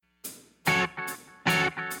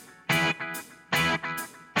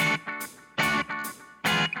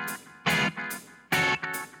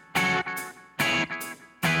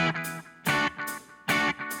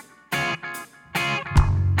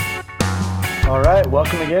All right,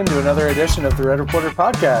 welcome again to another edition of the Red Reporter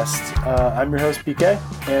podcast. I'm your host, PK,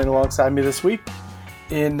 and alongside me this week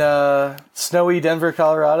in snowy Denver,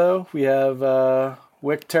 Colorado, we have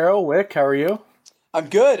Wick Terrell. Wick, how are you? I'm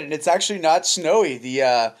good, and it's actually not snowy.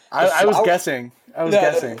 I was guessing.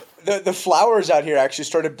 The flowers out here actually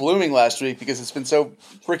started blooming last week because it's been so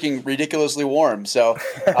freaking ridiculously warm. So,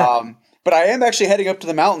 but I am actually heading up to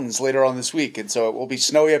the mountains later on this week, and so it will be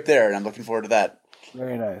snowy up there, and I'm looking forward to that.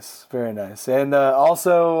 Very nice, very nice. And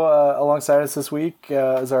also alongside us this week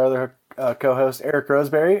is our other co-host, Eric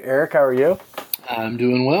Roseberry. Eric, how are you? I'm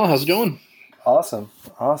doing well. How's it going? Awesome.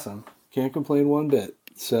 Can't complain one bit.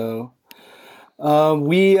 So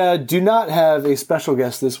we do not have a special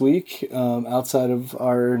guest this week outside of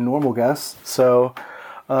our normal guests. So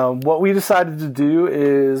what we decided to do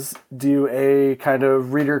is do a kind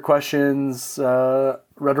of reader questions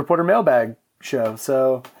Red Reporter mailbag show.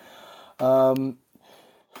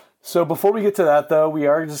 So before we get to that, though, we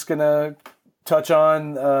are just going to touch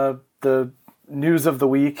on the news of the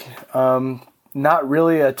week. Not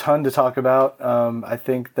really a ton to talk about. I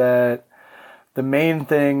think that the main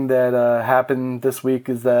thing that happened this week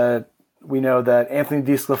is that we know that Anthony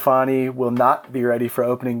DeSclafani will not be ready for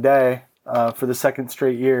opening day for the second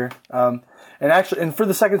straight year. And for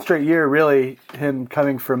the second straight year, really, him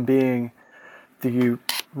coming from being the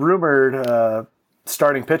rumored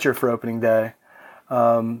starting pitcher for opening day.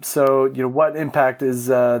 So, what impact is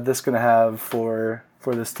this going to have for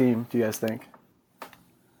this team, do you guys think?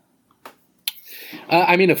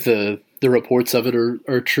 If the reports of it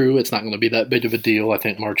are true, it's not going to be that big of a deal. I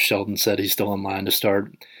think Mark Sheldon said he's still in line to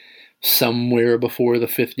start somewhere before the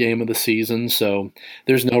fifth game of the season. So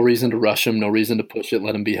there's no reason to rush him, no reason to push it,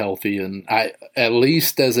 let him be healthy. And at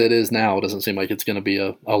least as it is now, it doesn't seem like it's going to be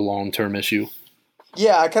a long-term issue.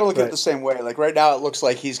 Yeah, I kind of look at it the same way. Like right now it looks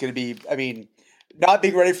like he's going to be, not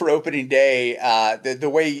being ready for opening day, the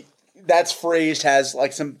way that's phrased has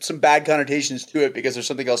like some bad connotations to it because there's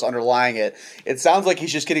something else underlying it. It sounds like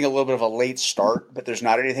he's just getting a little bit of a late start, but there's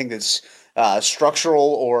not anything that's structural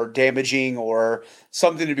or damaging or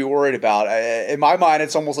something to be worried about. In my mind,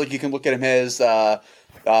 it's almost like you can look at him as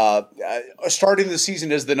starting the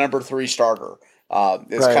season as the number 3 starter.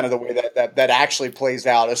 It's kind of the way that actually plays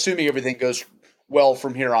out, assuming everything goes well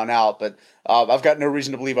from here on out, but I've got no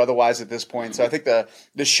reason to believe otherwise at this point. So I think the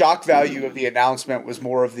shock value of the announcement was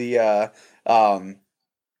more of the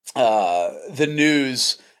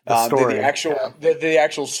news, the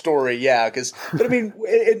actual story. Yeah, but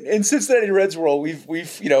in Cincinnati Reds world, we've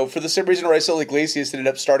for the same reason Raisel Iglesias ended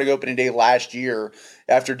up starting opening day last year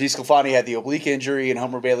after DeSclafani had the oblique injury and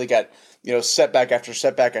Homer Bailey got setback after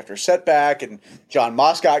setback after setback, and John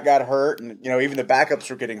Moscott got hurt, and even the backups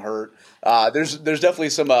were getting hurt. There's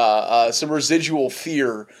definitely some residual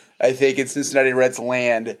fear, I think, in Cincinnati Reds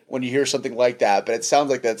land when you hear something like that. But it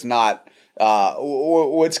sounds like that's not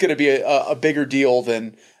what's going to be a bigger deal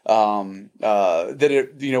than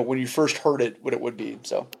it when you first heard it, what it would be.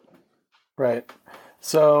 So right.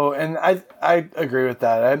 So, and I agree with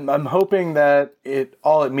that. I'm hoping that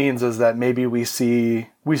all it means is that maybe we see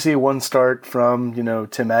one start from Tim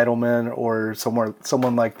Edelman or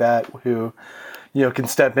someone like that who can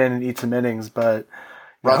step in and eat some innings. But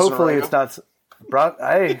hopefully it's not.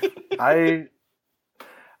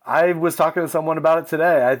 I was talking to someone about it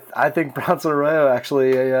today. I think Bronson Arroyo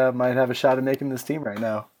actually might have a shot at making this team right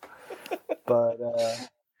now. But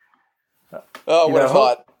what a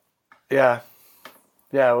thought! Yeah.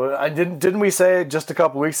 Yeah, well, didn't we say just a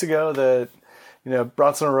couple weeks ago that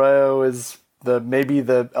Bronson Arroyo is maybe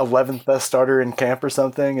the 11th best starter in camp or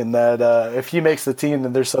something, and that if he makes the team,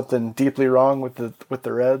 then there's something deeply wrong with the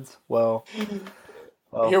Reds. Well,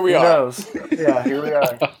 here we are. Knows? Yeah, here we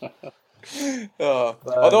are.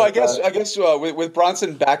 Although I guess with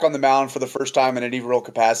Bronson back on the mound for the first time in any real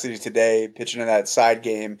capacity today, pitching in that side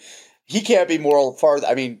game, he can't be more far.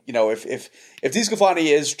 If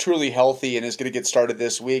DeSclafani is truly healthy and is going to get started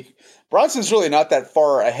this week, Bronson's really not that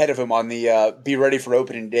far ahead of him on the be ready for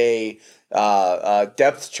opening day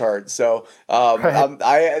depth chart. So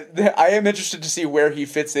I am interested to see where he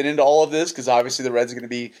fits into all of this, because obviously the Reds are going to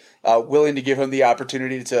be willing to give him the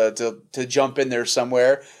opportunity to jump in there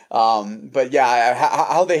somewhere. But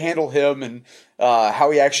yeah, how they handle him and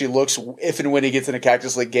how he actually looks if and when he gets in a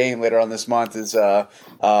Cactus League game later on this month is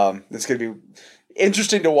it's going to be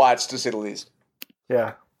interesting to watch, to say the least.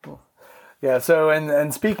 Yeah. Yeah. So,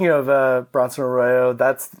 and speaking of Bronson Arroyo,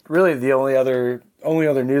 that's really the only other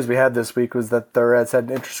news we had this week was that the Reds had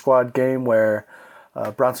an inter-squad game where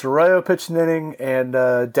Bronson Arroyo pitched an inning and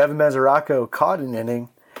Devin Mesoraco caught an inning.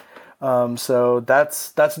 So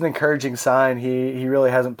that's an encouraging sign. He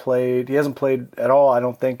really hasn't played. He hasn't played at all, I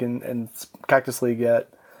don't think, in Cactus League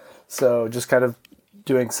yet. So just kind of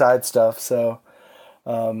doing side stuff. So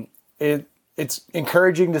it's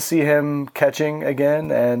encouraging to see him catching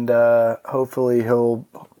again, and hopefully he'll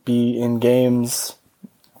be in games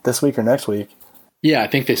this week or next week. Yeah, I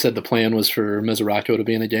think they said the plan was for Mesoraco to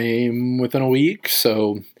be in a game within a week,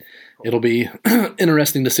 so it'll be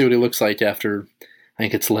interesting to see what he looks like after, I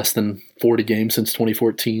think it's less than 40 games since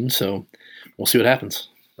 2014, so we'll see what happens.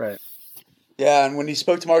 Right. Yeah, and when he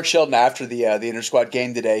spoke to Mark Sheldon after the inter-squad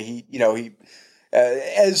game today, he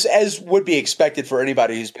as would be expected for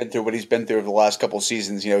anybody who's been through what he's been through over the last couple of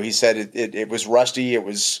seasons, he said it was rusty, it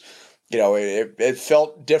was, it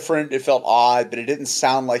felt different, it felt odd, but it didn't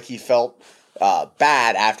sound like he felt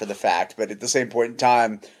bad after the fact. But at the same point in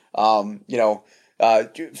time, from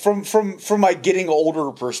my getting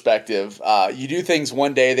older perspective, you do things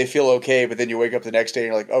one day, they feel okay, but then you wake up the next day and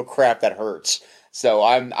you're like, oh crap, that hurts. So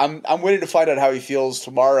I'm waiting to find out how he feels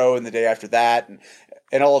tomorrow and the day after that,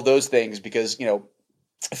 and all of those things, because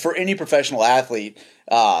for any professional athlete,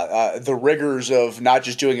 the rigors of not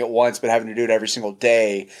just doing it once but having to do it every single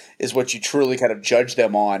day is what you truly kind of judge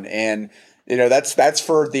them on. And that's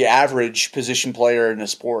for the average position player in a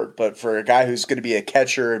sport, but for a guy who's going to be a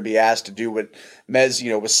catcher and be asked to do what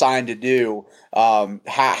Mez was signed to do,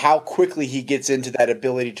 how quickly he gets into that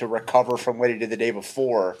ability to recover from what he did the day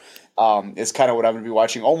before is kind of what I'm going to be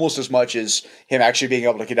watching, almost as much as him actually being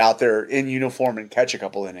able to get out there in uniform and catch a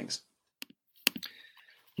couple innings.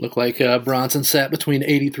 Looked like Bronson sat between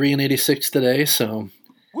 83 and 86 today, so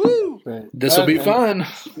woo! This will be fun.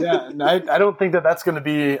 Yeah, and I don't think that's going to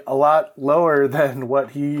be a lot lower than what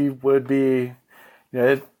he would be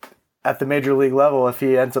at the major league level if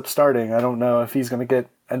he ends up starting. I don't know if he's going to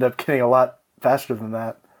end up getting a lot faster than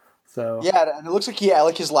that. So yeah, and it looks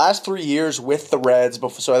like his last 3 years with the Reds,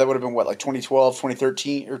 so that would have been like 2012,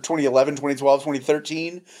 2013, or 2011, 2012,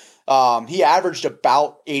 2013. He averaged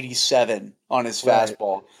about 87 on his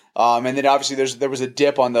fastball. And then obviously there was a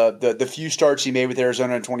dip on the few starts he made with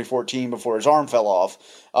Arizona in 2014 before his arm fell off.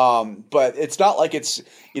 But it's not like it's,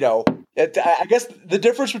 I guess the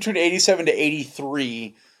difference between 87 to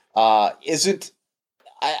 83 isn't.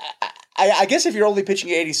 I guess if you're only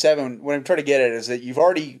pitching 87, what I'm trying to get at is that you've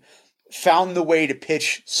already found the way to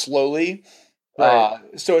pitch slowly. Right.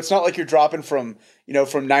 So it's not like you're dropping from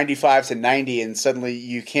 95 to 90 and suddenly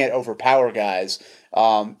you can't overpower guys.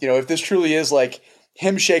 If this truly is like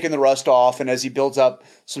him shaking the rust off, and as he builds up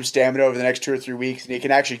some stamina over the next 2 or 3 weeks, and he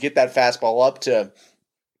can actually get that fastball up to,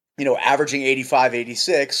 averaging 85,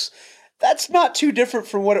 86, that's not too different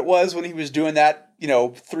from what it was when he was doing that,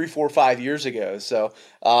 3, 4, 5 years ago. So,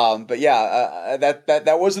 but yeah,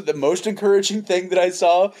 that wasn't the most encouraging thing that I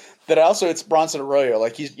saw. But also, it's Bronson Arroyo.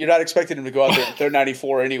 Like you're not expecting him to go out there and throw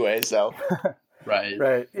 94 anyway. So,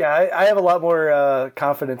 right. Yeah, I have a lot more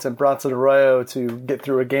confidence in Bronson Arroyo to get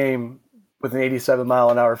through a game with an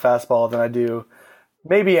 87-mile-an-hour fastball than I do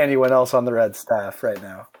maybe anyone else on the Reds staff right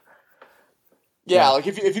now. Yeah, like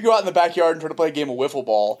if you go out in the backyard and try to play a game of wiffle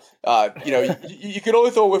ball, you can only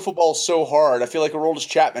throw a wiffle ball so hard. I feel like Aroldis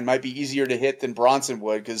Chapman might be easier to hit than Bronson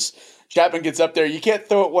would, because Chapman gets up there, you can't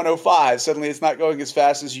throw it 105. Suddenly, it's not going as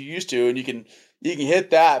fast as you used to, and you can hit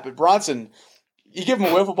that. But Bronson, you give him a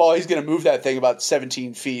wiffle ball, he's going to move that thing about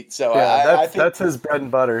 17 feet. So yeah, I think that's his bread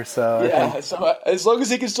and butter. So yeah, so as long as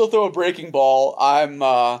he can still throw a breaking ball,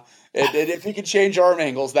 if he can change arm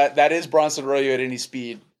angles, that is Bronson Arroyo at any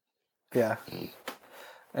speed. Yeah.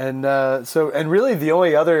 And really the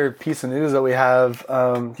only other piece of news that we have,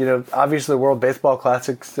 obviously the World Baseball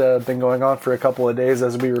Classic's been going on for a couple of days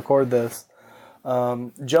as we record this.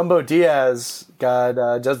 Jumbo Diaz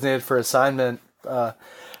got designated for assignment.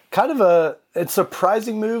 Kind of a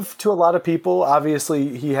surprising move to a lot of people.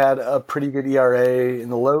 Obviously, he had a pretty good ERA in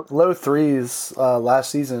the low threes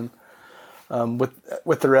last season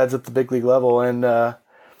with the Reds at the big league level, and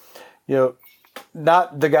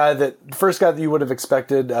not the first guy that you would have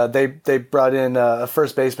expected. They brought in a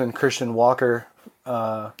first baseman, Christian Walker,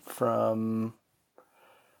 from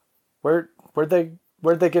where'd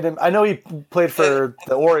they get him? I know he played for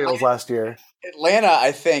the Orioles last year. Atlanta,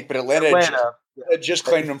 I think, but Atlanta just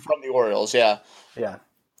claimed him from the Orioles. Yeah. Yeah.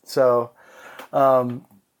 So I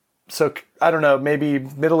don't know, maybe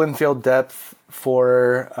middle infield depth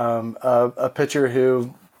for a pitcher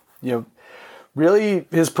who, really,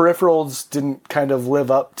 his peripherals didn't kind of live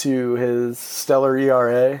up to his stellar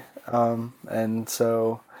ERA. And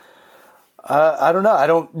so, I don't know. I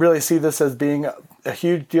don't really see this as being a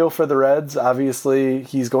huge deal for the Reds. Obviously,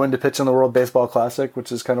 he's going to pitch in the World Baseball Classic,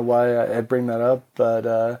 which is kind of why I bring that up.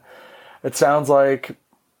 But it sounds like,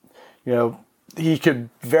 he could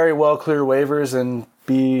very well clear waivers and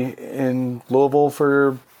be in Louisville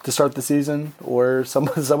to start the season, or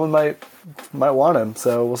someone might want him.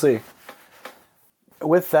 So we'll see.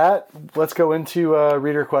 With that, let's go into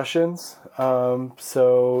reader questions.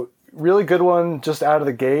 So really good one just out of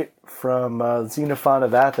the gate from Xenophon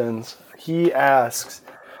of Athens. He asks,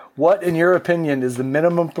 what, in your opinion, is the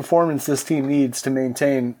minimum performance this team needs to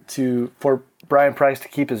maintain for Brian Price to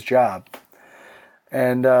keep his job?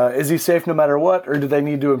 And is he safe no matter what, or do they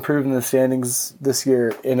need to improve in the standings this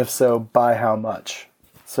year? And if so, by how much?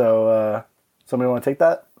 So somebody want to take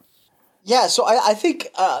that? Yeah, so I think,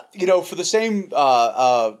 for the same,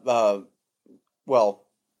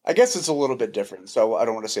 I guess it's a little bit different, so I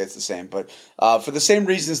don't want to say it's the same, but for the same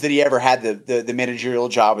reasons that he ever had the managerial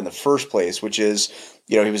job in the first place, which is,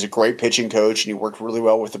 he was a great pitching coach and he worked really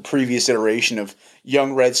well with the previous iteration of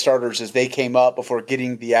young Red starters as they came up before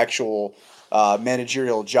getting the actual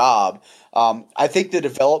managerial job. I think the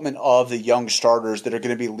development of the young starters that are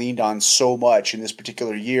going to be leaned on so much in this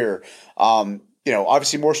particular year,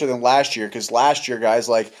 obviously more so than last year, because last year guys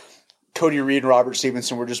like Cody Reed and Robert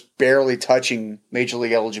Stevenson were just barely touching major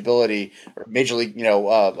league eligibility or major league,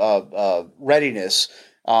 readiness.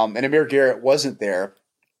 And Amir Garrett wasn't there.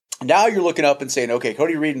 Now you're looking up and saying, okay,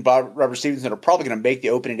 Cody Reed and Robert Stevenson are probably going to make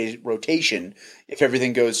the opening day rotation if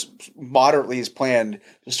everything goes moderately as planned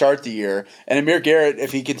to start the year. And Amir Garrett,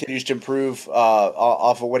 if he continues to improve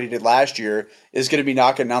off of what he did last year, is going to be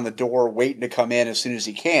knocking on the door, waiting to come in as soon as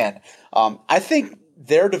he can. I think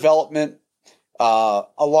their development,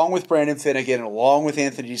 along with Brandon Finnegan, and along with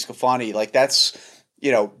Anthony DeSclafani, like that's,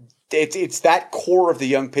 it's that core of the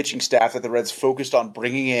young pitching staff that the Reds focused on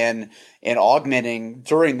bringing in and augmenting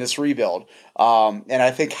during this rebuild. And I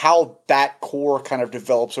think how that core kind of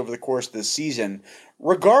develops over the course of the season,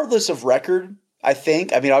 regardless of record,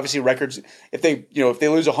 obviously records, if they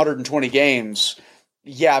lose 120 games,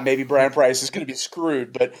 yeah, maybe Brian Price is going to be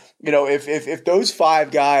screwed. But if those five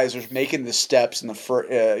guys are making the steps in in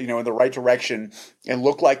the right direction and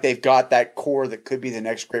look like they've got that core that could be the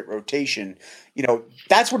next great rotation,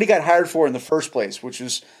 that's what he got hired for in the first place, which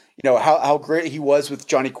was how great he was with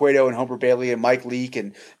Johnny Cueto and Homer Bailey and Mike Leake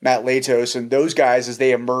and Matt Latos and those guys as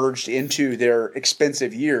they emerged into their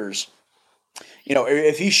expensive years.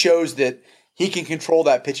 If he shows that he can control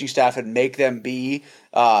that pitching staff and make them be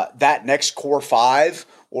that next core five,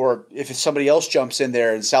 or if somebody else jumps in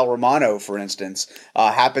there and Sal Romano, for instance,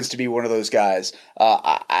 happens to be one of those guys,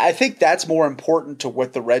 I think that's more important to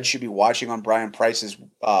what the Reds should be watching on Brian Price's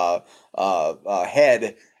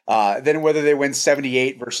head than whether they win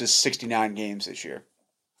 78 versus 69 games this year.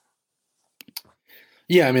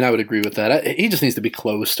 Yeah, I would agree with that. He just needs to be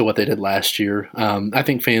close to what they did last year. I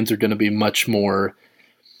think fans are going to be much more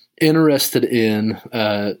interested in,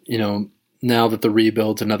 now that the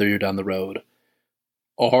rebuild's another year down the road.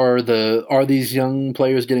 Are these young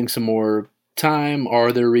players getting some more time?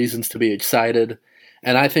 Are there reasons to be excited?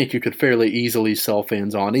 And I think you could fairly easily sell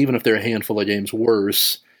fans on, even if they're a handful of games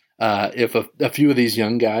worse, if a few of these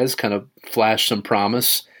young guys kind of flash some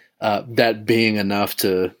promise, that being enough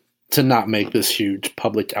to not make this huge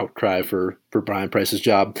public outcry for Brian Price's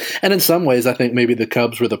job. And in some ways, I think maybe the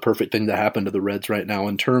Cubs were the perfect thing to happen to the Reds right now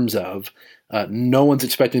in terms of no one's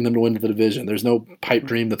expecting them to win the division. There's no pipe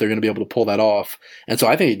dream that they're going to be able to pull that off. And so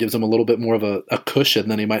I think it gives them a little bit more of a cushion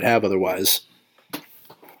than he might have otherwise.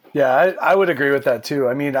 Yeah, I would agree with that too.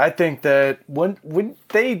 I think that when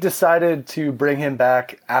they decided to bring him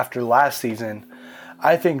back after last season,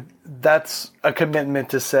 I think that's a commitment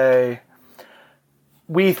to say,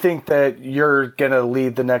 we think that you're going to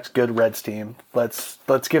lead the next good Reds team. Let's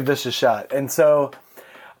give this a shot. And so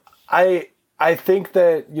I think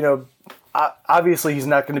that, obviously he's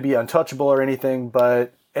not going to be untouchable or anything,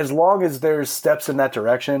 but as long as there's steps in that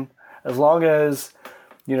direction, as long as,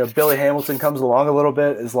 Billy Hamilton comes along a little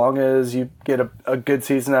bit, as long as you get a good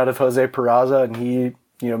season out of Jose Peraza and he,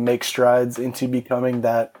 makes strides into becoming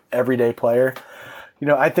that everyday player,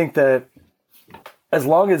 I think that as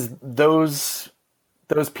long as those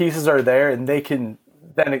pieces are there and they can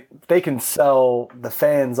sell the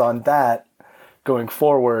fans on that going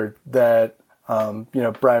forward, that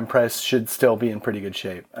Brian Price should still be in pretty good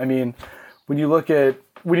shape. When you look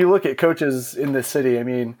at coaches in this city,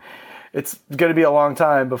 it's going to be a long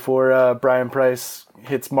time before Brian Price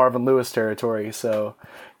hits Marvin Lewis territory. So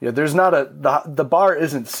there's not the bar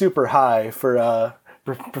isn't super high for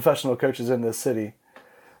professional coaches in this city.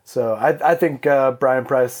 So I think Brian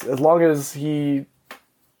Price, as long as he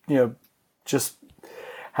just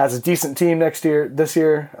has a decent team this year,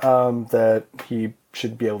 that he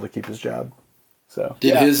should be able to keep his job. So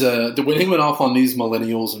did when he went off on these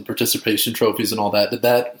millennials and participation trophies and all that, did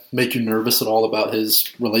that make you nervous at all about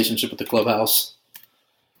his relationship with the clubhouse?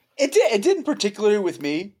 It didn't particularly with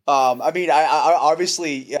me. I mean, I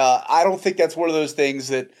obviously I don't think that's one of those things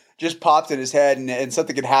that just popped in his head and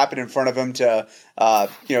something could happen in front of him to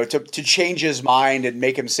to change his mind and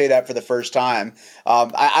make him say that for the first time.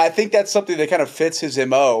 I think that's something that kind of fits his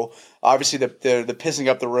MO. Obviously, the pissing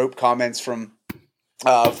up the rope comments from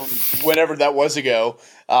whenever that was ago.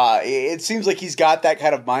 It seems like he's got that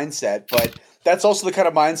kind of mindset, but that's also the kind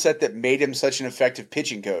of mindset that made him such an effective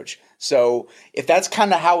pitching coach. So if that's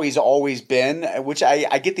kind of how he's always been, which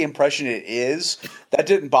I get the impression it is, that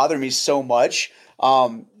didn't bother me so much.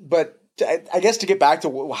 But I guess to get back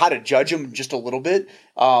to how to judge him just a little bit,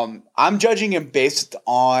 I'm judging him based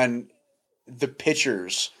on the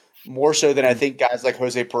pitchers more so than I think guys like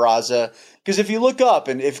Jose Peraza. Because if you look up,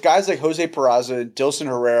 and if guys like Jose Peraza, Dilson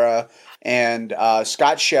Herrera, and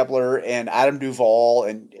Scott Schebler, and Adam Duvall,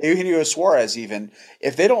 and Eugenio Suarez even,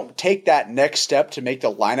 if they don't take that next step to make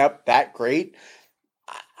the lineup that great,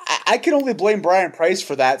 I can only blame Brian Price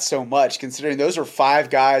for that so much, considering those are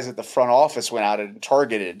 5 guys that the front office went out and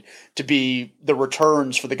targeted to be the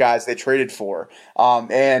returns for the guys they traded for.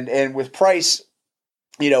 And with Price,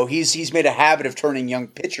 he's made a habit of turning young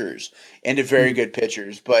pitchers into very good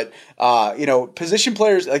pitchers. But, position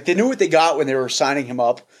players, like, they knew what they got when they were signing him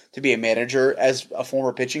up to be a manager as a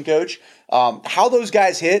former pitching coach. How those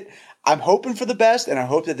guys hit, I'm hoping for the best, and I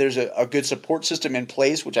hope that there's a good support system in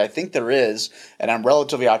place, which I think there is, and I'm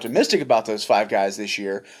relatively optimistic about those 5 guys this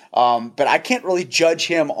year. But I can't really judge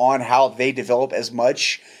him on how they develop as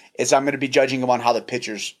much as I'm going to be judging him on how the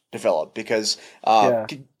pitchers develop, because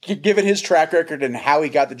given his track record and how he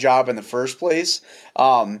got the job in the first place,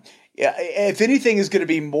 if anything is going to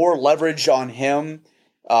be more leverage on him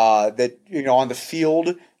on the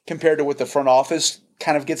field compared to what the front office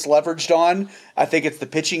kind of gets leveraged on, I think it's the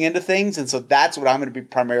pitching end of things. And so that's what I'm going to be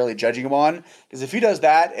primarily judging him on, because if he does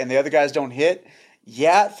that and the other guys don't hit,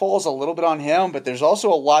 it falls a little bit on him, but there's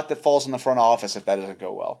also a lot that falls in the front office if that doesn't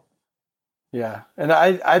go well. Yeah, and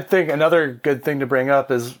I think another good thing to bring up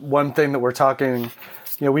is one thing that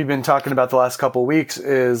we've been talking about the last couple of weeks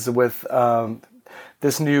is with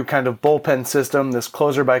this new kind of bullpen system, this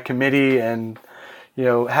closer by committee, and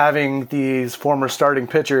having these former starting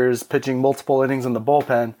pitchers pitching multiple innings in the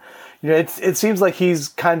bullpen. It seems like he's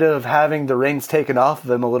kind of having the reins taken off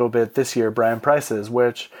of him a little bit this year, Brian Price is,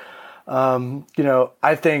 which,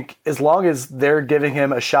 I think as long as they're giving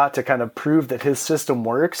him a shot to kind of prove that his system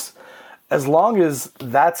works, as long as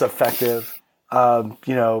that's effective,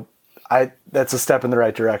 that's a step in the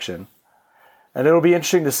right direction. And it'll be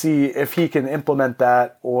interesting to see if he can implement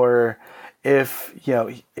that, or if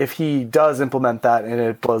he does implement that and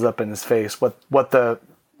it blows up in his face, what the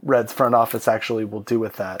Reds front office actually will do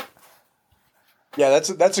with that. Yeah,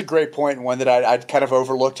 that's a great point, and one that I'd kind of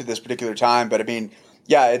overlooked at this particular time. But I mean,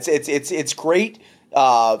 yeah, it's great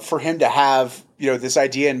for him to have this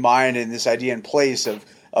idea in mind and this idea in place of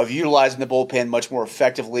utilizing the bullpen much more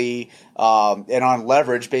effectively and on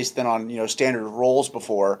leverage based on standard roles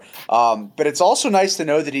before. But it's also nice to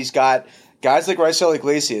know that he's got guys like Raisel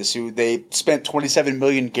Iglesias, who they spent $27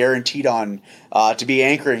 million guaranteed on to be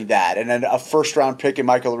anchoring that, and then a first-round pick in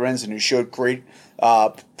Michael Lorenzen, who showed great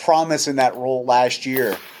promise in that role last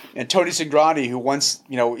year, and Tony Cingrani, who once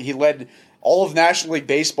he led all of National League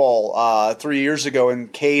Baseball 3 years ago in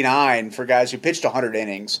K9 for guys who pitched 100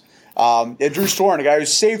 innings. And Drew Storen, a guy who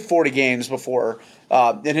saved 40 games before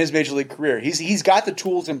in his major league career. He's got the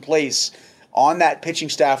tools in place on that pitching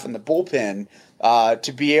staff and the bullpen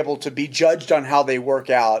to be able to be judged on how they work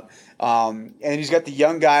out. And he's got the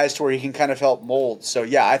young guys to where he can kind of help mold. So,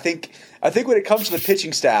 yeah, I think when it comes to the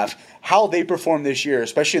pitching staff, how they perform this year,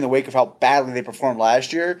 especially in the wake of how badly they performed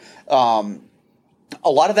last year, a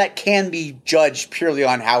lot of that can be judged purely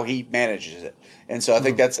on how he manages it. And so I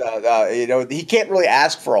think that's, he can't really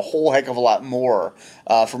ask for a whole heck of a lot more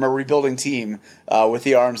from a rebuilding team with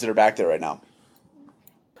the arms that are back there right now.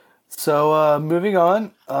 So moving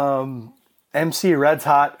on, MC Reds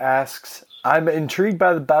Hot asks, I'm intrigued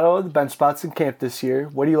by the battle of the bench spots in camp this year.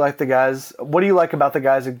 What do you like about the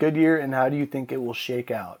guys at Goodyear, and how do you think it will shake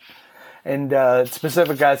out? And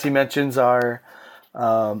specific guys he mentions are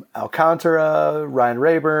Alcantara, Ryan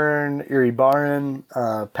Rayburn, Erie Barron,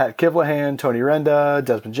 Pat Kivlahan, Tony Renda,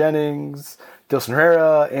 Desmond Jennings, Dilson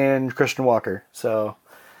Herrera, and Christian Walker. So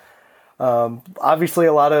obviously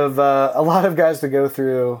a lot of guys to go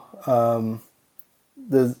through.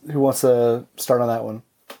 Who wants to start on that one?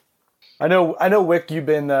 I know, Wick, you've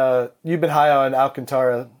been high on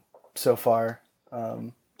Alcantara so far.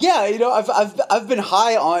 Yeah, I've been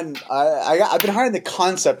high on I've been high on the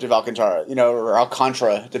concept of Alcantara, or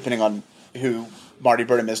Alcantara, depending on who Marty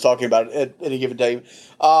Burnham is talking about at any given day.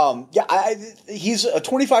 He's a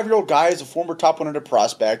 25-year-old guy, he's a former top 100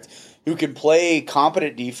 prospect who can play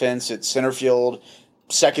competent defense at center field,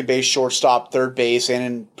 second base, shortstop, third base,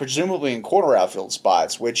 and presumably in corner outfield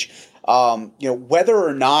spots. Which, whether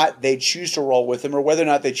or not they choose to roll with him, or whether or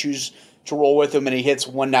not they choose to roll with him and he hits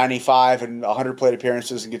 195 and 100 plate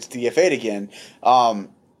appearances and gets DFA'd again.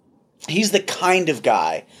 He's the kind of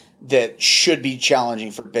guy that should be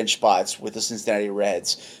challenging for bench spots with the Cincinnati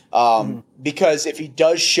Reds. Because if he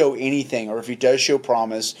does show anything, or if he does show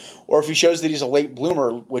promise, or if he shows that he's a late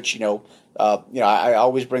bloomer, which, I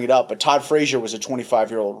always bring it up, but Todd Frazier was a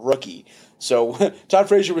 25-year-old rookie. So Todd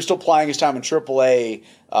Frazier was still playing his time in AAA,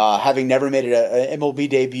 having never made an MLB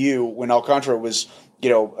debut when Alcantara was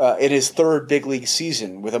in his third big league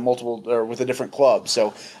season with a different club.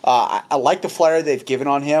 So I like the flyer they've given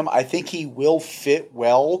on him. I think he will fit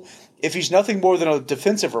well. If he's nothing more than a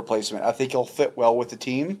defensive replacement, I think he'll fit well with the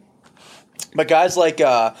team. But guys like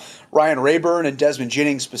Ryan Rayburn and Desmond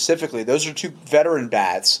Jennings specifically, those are two veteran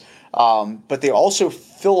bats. But they also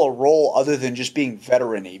fill a role other than just being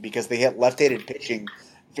veteran-y, because they hit left-handed pitching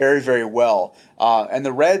very, very well. And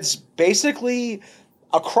the Reds basically,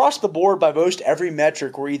 across the board by most every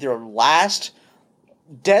metric, were either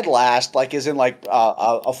dead last, like as in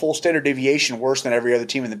a full standard deviation worse than every other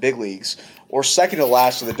team in the big leagues, or second to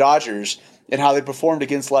last to the Dodgers in how they performed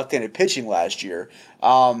against left-handed pitching last year.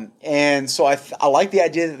 And so I like the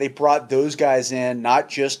idea that they brought those guys in, not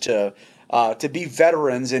just to be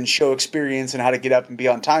veterans and show experience and how to get up and be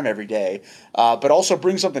on time every day, but also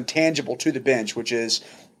bring something tangible to the bench, which is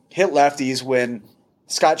hit lefties when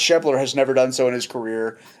Scott Schebler has never done so in his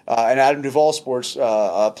career, and Adam Duvall sports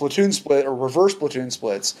platoon split or reverse platoon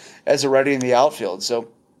splits as a ready in the outfield. So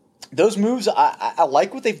those moves, I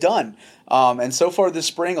like what they've done. And so far this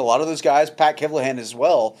spring, a lot of those guys, Pat Kivlahan as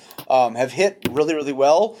well, have hit really, really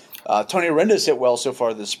well. Tony Arenda's hit well so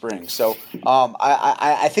far this spring. So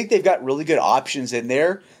I think they've got really good options in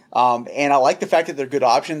there. And I like the fact that their good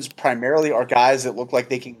options primarily are guys that look like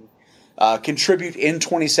they can contribute in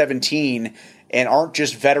 2017 and aren't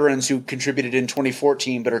just veterans who contributed in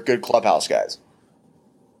 2014 but are good clubhouse guys.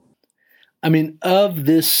 I mean, of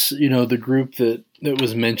this, the group that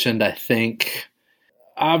was mentioned, I think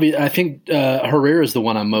Herrera is the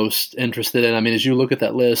one I'm most interested in. I mean, as you look at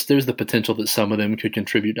that list, there's the potential that some of them could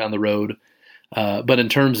contribute down the road. But in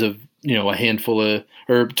terms of, a handful of,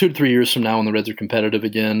 or 2 to 3 years from now when the Reds are competitive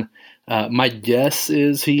again, my guess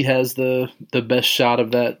is he has the best shot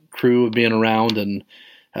of that crew of being around and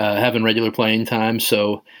having regular playing time.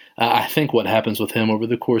 So I think what happens with him over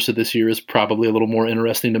the course of this year is probably a little more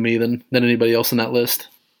interesting to me than anybody else in that list.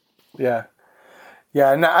 Yeah.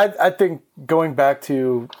 Yeah, and I think going back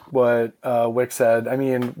to what Wick said, I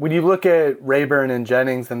mean, when you look at Rayburn and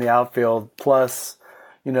Jennings in the outfield, plus,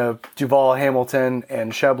 Duvall, Hamilton,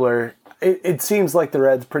 and Schebler, it seems like the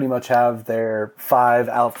Reds pretty much have their 5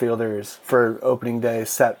 outfielders for opening day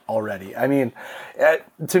set already. I mean,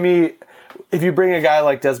 to me, if you bring a guy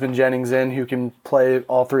like Desmond Jennings in who can play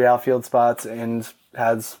all 3 outfield spots and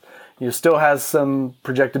has, still has some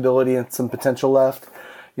projectability and some potential left,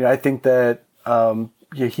 I think that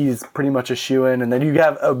he's pretty much a shoo-in. And then you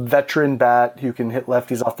have a veteran bat who can hit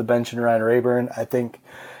lefties off the bench in Ryan Rayburn. I think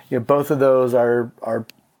both of those are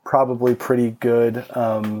probably pretty good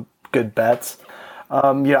good bets.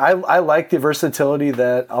 I like the versatility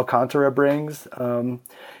that Alcantara brings.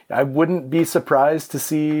 I wouldn't be surprised to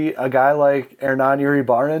see a guy like Hernan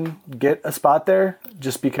Iribarren get a spot there,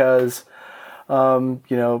 just because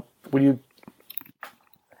the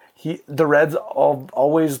Reds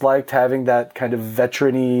always liked having that kind of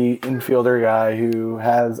veteran-y infielder guy who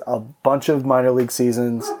has a bunch of minor league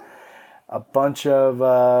seasons, a bunch of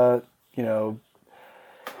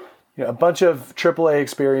a bunch of AAA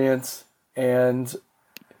experience, and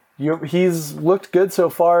he's looked good so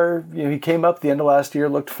far. He came up the end of last year,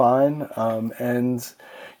 looked fine, and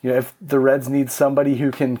if the Reds need somebody who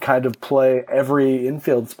can kind of play every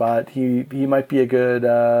infield spot, he might be a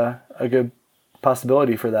good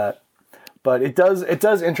possibility for that. But it does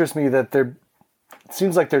interest me that it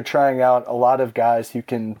seems like they're trying out a lot of guys who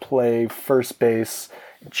can play first base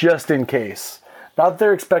just in case. Not that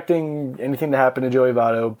they're expecting anything to happen to Joey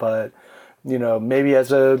Votto, but maybe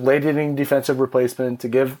as a late inning defensive replacement to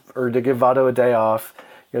give Votto a day off.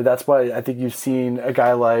 That's why I think you've seen a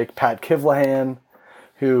guy like Pat Kivlahan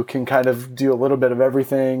who can kind of do a little bit of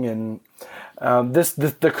everything, and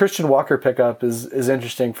the Christian Walker pickup is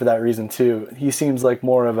interesting for that reason too. He seems like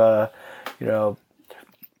more of a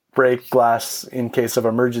break glass in case of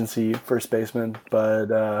emergency first baseman,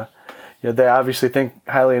 but they obviously think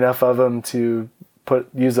highly enough of him to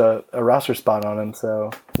use a roster spot on him.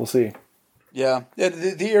 So we'll see. Yeah.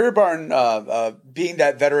 The Iribarn being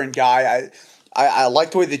that veteran guy, I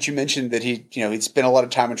like the way that you mentioned that he'd spent a lot of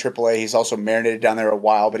time in AAA. He's also marinated down there a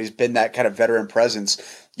while, but he's been that kind of veteran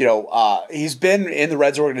presence. He's been in the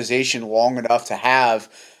Reds organization long enough to have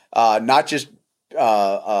not just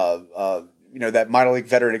that minor league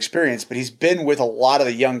veteran experience, but he's been with a lot of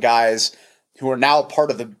the young guys who are now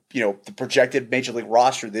part of the projected major league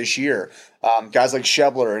roster this year. Guys like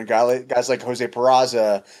Schebler and guys like Jose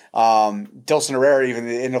Peraza, Dilson Herrera, even at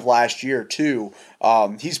the end of last year too.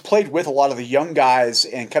 He's played with a lot of the young guys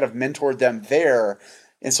and kind of mentored them there.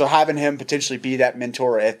 And so having him potentially be that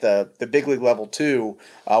mentor at the big league level too,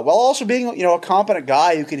 while also being a competent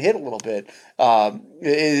guy who can hit a little bit,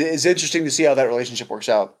 is interesting to see how that relationship works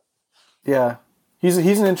out. Yeah. He's an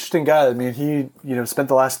interesting guy. I mean, he spent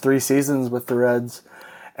the last 3 seasons with the Reds,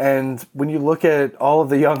 and when you look at all of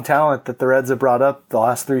the young talent that the Reds have brought up the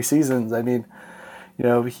last 3 seasons, I mean,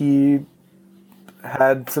 he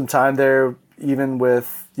had some time there even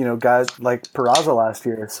with guys like Peraza last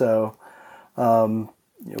year. So, that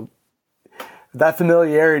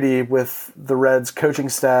familiarity with the Reds coaching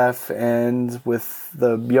staff and with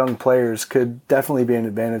the young players could definitely be an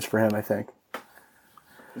advantage for him, I think.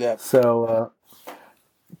 Yeah. So.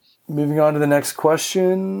 Moving on to the next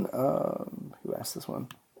question. Who asked this one?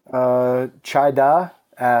 Chai Da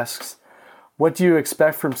asks, what do you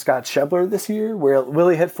expect from Scott Schebler this year? Will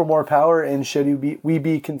he hit for more power, and should we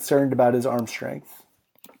be concerned about his arm strength?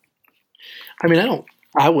 I mean,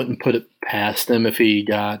 I wouldn't put it past him if he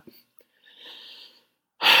got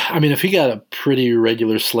a pretty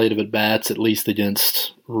regular slate of at-bats, at least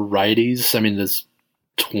against righties. I mean, there's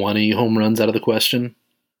 20 home runs out of the question.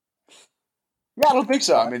 Yeah, I don't think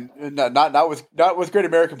so. I mean, not with Great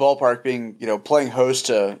American Ballpark being playing host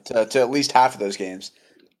to at least half of those games.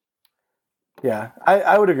 Yeah,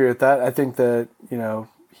 I would agree with that. I think that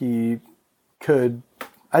he could.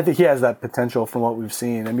 I think he has that potential from what we've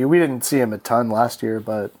seen. I mean, we didn't see him a ton last year,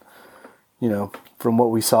 but from what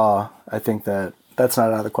we saw, I think that's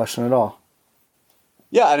not out of the question at all.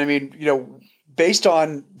 Yeah, and I mean, based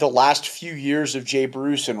on the last few years of Jay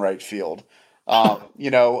Bruce in right field.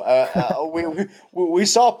 We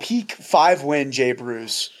saw peak 5-win Jay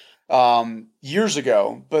Bruce years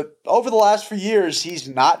ago, but over the last few years, he's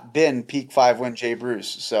not been peak 5-win Jay Bruce.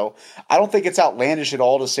 So I don't think it's outlandish at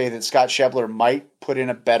all to say that Scott Schebler might put in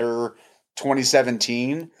a better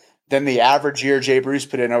 2017 than the average year Jay Bruce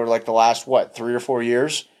put in over like the last 3 or 4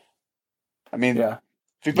 years. I mean, if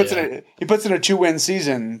he puts in a 2-win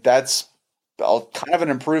season, that's kind of an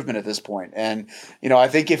improvement at this point. And, I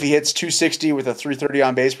think if he hits 260 with a 330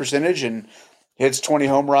 on base percentage and hits 20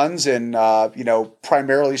 home runs and,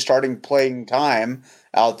 primarily starting playing time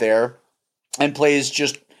out there and plays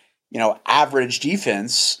just, average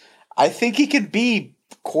defense, I think he could be,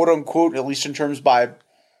 quote unquote, at least in terms by,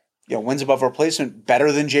 wins above replacement,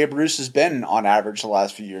 better than Jay Bruce has been on average the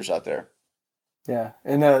last few years out there. Yeah.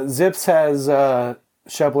 And Zips has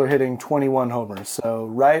Schebler hitting 21 homers, so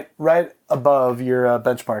right above your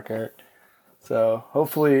benchmark, Eric. So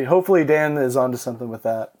hopefully Dan is onto something with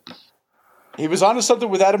that. He was onto something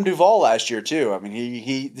with Adam Duvall last year too. I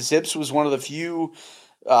mean, Zips was one of the few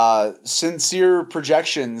sincere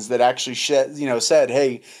projections that actually said,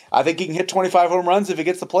 hey, I think he can hit 25 home runs if he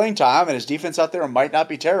gets the playing time, and his defense out there might not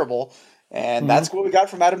be terrible. And that's what we got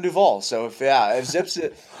from Adam Duvall. So if Zips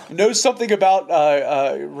knows something about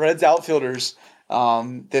Reds outfielders,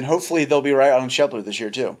 then hopefully they'll be right on Schebler this year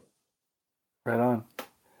too. Right on.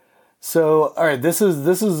 So, all right, this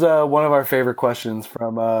is one of our favorite questions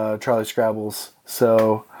from Charlie Scrabbles.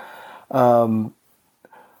 So,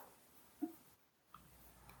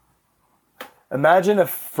 imagine a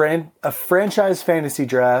franchise fantasy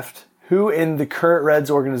draft. Who in the current Reds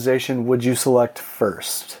organization would you select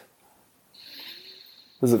first?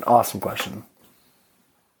 This is an awesome question.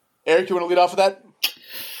 Eric, you want to lead off with that?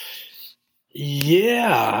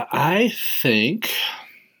 Yeah, I think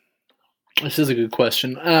this is a good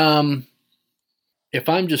question. If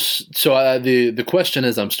I'm just the question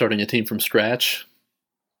is, I'm starting a team from scratch.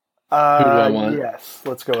 Who do I want? Yes,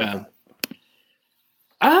 let's go with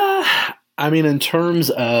that. I mean, in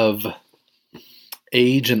terms of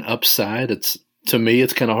age and upside, it's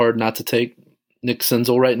kind of hard not to take Nick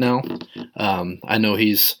Senzel right now. I know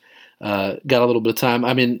he's got a little bit of time.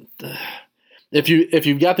 I mean. If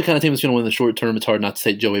you've got the kind of team that's going to win in the short term, it's hard not to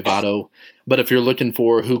take Joey Votto. But if you're looking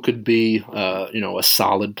for who could be, a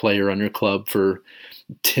solid player on your club for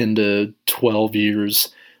 10 to 12 years,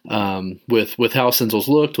 With how Senzel's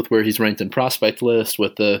looked, with where he's ranked in prospect list,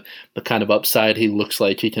 with the kind of upside he looks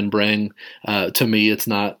like he can bring, to me,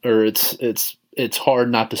 it's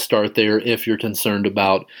hard not to start there if you're concerned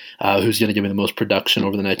about who's going to give me the most production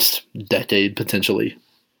over the next decade potentially.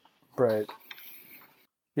 Right.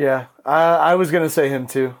 Yeah, I was going to say him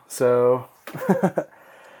too. So.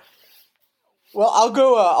 Well,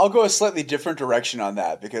 I'll go a slightly different direction on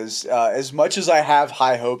that because as much as I have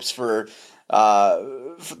high hopes for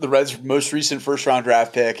the Reds' most recent first-round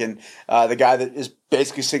draft pick and the guy that is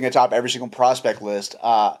basically sitting atop every single prospect list,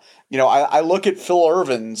 I look at Phil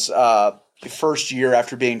Irvin's first year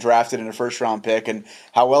after being drafted in a first-round pick and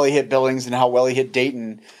how well he hit Billings and how well he hit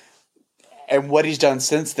Dayton and what he's done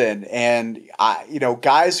since then. And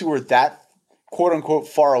guys who are that quote unquote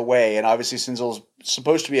far away, and obviously Senzel's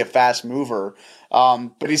supposed to be a fast mover,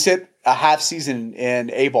 but he's hit a half season in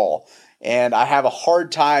A-ball, and I have a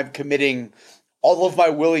hard time committing all of my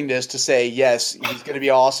willingness to say yes, he's going to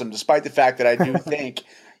be awesome, despite the fact that I do think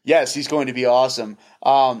yes, he's going to be awesome.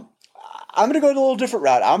 I'm going to go a little different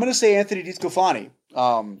route. I'm going to say Anthony DeSclafani.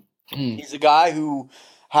 He's a guy who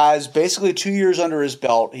has basically 2 years under his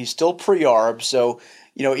belt. He's still pre-arb, so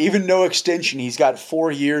even no extension, he's got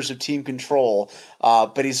 4 years of team control.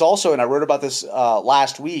 But he's also, and I wrote about this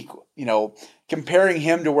last week, comparing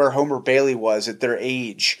him to where Homer Bailey was at their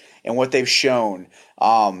age and what they've shown.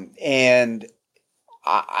 And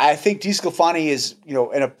I think DeSclafani is,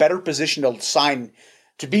 in a better position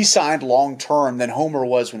to be signed long term than Homer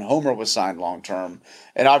was when Homer was signed long term.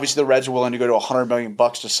 And obviously the Reds were willing to go to $100 million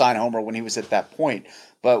to sign Homer when he was at that point.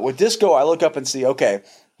 But with Disco, I look up and see, okay,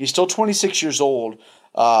 he's still 26 years old.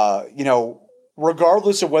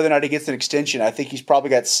 Regardless of whether or not he gets an extension, I think he's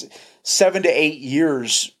probably got 7 to 8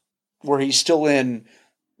 years where he's still in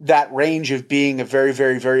that range of being a very,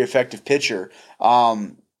 very, very effective pitcher.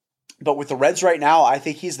 But with the Reds right now, I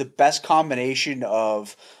think he's the best combination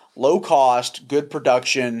of low cost, good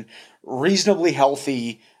production, reasonably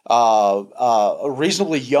healthy,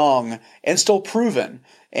 reasonably young, and still proven.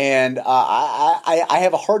 And I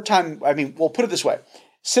have a hard time. I mean, we'll put it this way.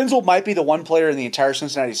 Senzel might be the one player in the entire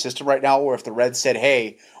Cincinnati system right now where if the Reds said,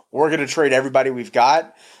 hey, we're going to trade everybody we've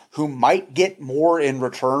got, who might get more in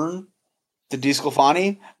return than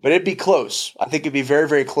DeSclafani, but it'd be close. I think it'd be very,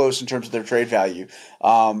 very close in terms of their trade value.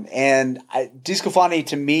 DeSclafani,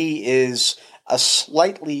 to me, is a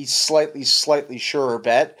slightly surer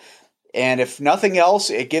bet. And if nothing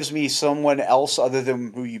else, it gives me someone else other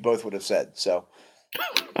than who you both would have said. So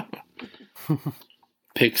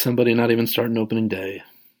pick somebody not even starting opening day.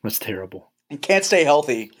 That's terrible. And can't stay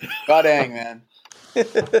healthy. God dang, man.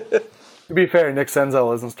 To be fair, Nick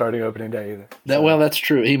Senzel isn't starting opening day either. Well, that's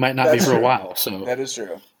true. He might not be for a while. So that is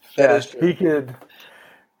true. That is true.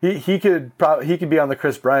 He could be on the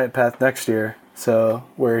Chris Bryant path next year. So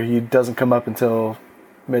where he doesn't come up until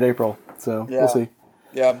mid-April. So we'll see.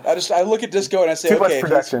 Yeah, I look at Disco and I say, too much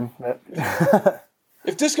production.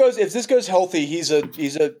 If Disco's healthy, he's a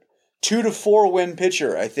 2 to 4 win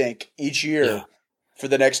pitcher, I think, each year for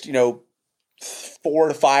the next 4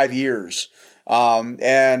 to 5 years.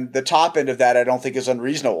 And the top end of that, I don't think is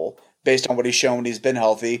unreasonable based on what he's shown when he's been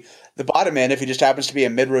healthy. The bottom end, if he just happens to be a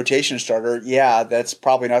mid-rotation starter, that's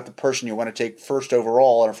probably not the person you want to take first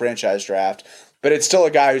overall in a franchise draft. But it's still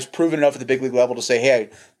a guy who's proven enough at the big league level to say, hey,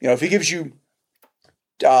 if he gives you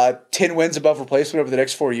 10 wins above replacement over the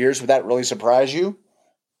next 4 years, would that really surprise you?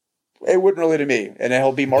 It wouldn't really to me. And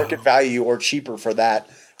he'll be market value or cheaper for that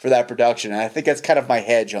production. And I think that's kind of my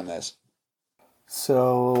hedge on this.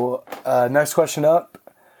 So, next question up.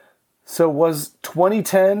 So was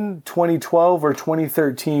 2010, 2012, or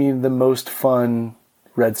 2013 the most fun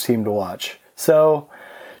Reds team to watch? So,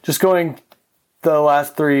 just going the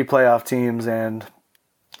last 3 playoff teams and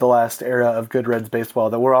the last era of good Reds baseball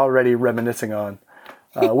that we're already reminiscing on.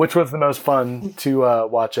 Which was the most fun to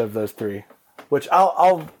watch of those 3? Which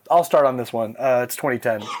I'll start on this one. It's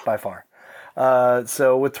 2010 by far.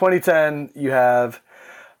 So with 2010, you have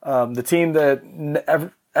the team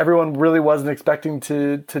that everyone really wasn't expecting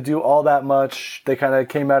to do all that much. They kind of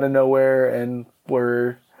came out of nowhere and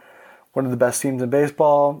were one of the best teams in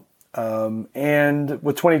baseball. And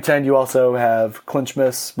with 2010, you also have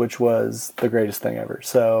Clinchmas, which was the greatest thing ever.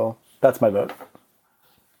 So that's my vote.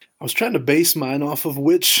 I was trying to base mine off of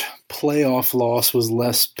which playoff loss was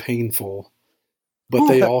less painful, but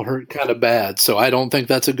they all hurt kind of bad. So I don't think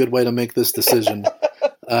that's a good way to make this decision.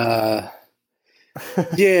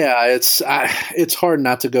 It's hard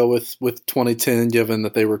not to go with 2010, given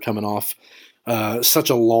that they were coming off such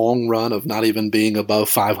a long run of not even being above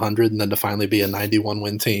 500 and then to finally be a 91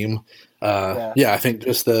 win team. I think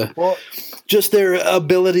just their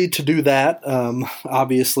ability to do that.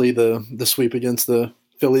 Obviously the sweep against the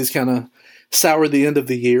Phillies kind of soured the end of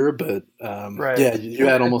the year, but you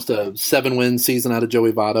had almost a 7-win season out of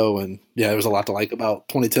Joey Votto, and there was a lot to like about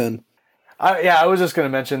 2010. I was just going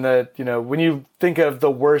to mention that, when you think of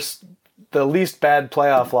the least bad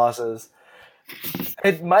playoff losses,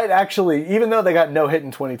 it might actually, even though they got no hit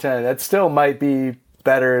in 2010, it still might be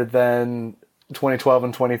better than 2012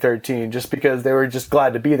 and 2013, just because they were just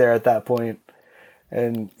glad to be there at that point.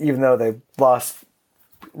 And even though they lost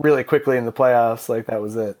really quickly in the playoffs, like that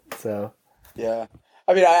was it. So, yeah.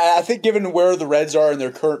 I mean, I think given where the Reds are in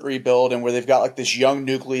their current rebuild and where they've got like this young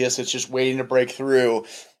nucleus that's just waiting to break through,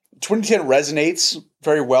 2010 resonates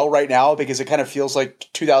very well right now because it kind of feels like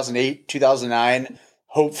 2008, 2009,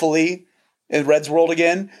 hopefully, in Reds world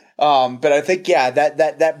again. But I think,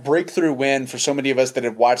 that breakthrough win for so many of us that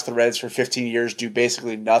have watched the Reds for 15 years do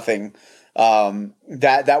basically nothing,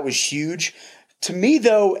 that was huge. To me,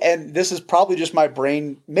 though, and this is probably just my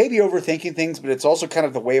brain maybe overthinking things, but it's also kind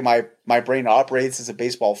of the way my brain operates as a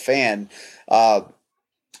baseball fan. I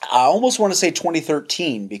almost want to say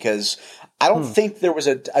 2013 because I don't think there was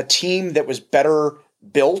a team that was better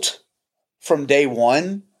built from day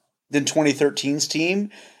one than 2013's team.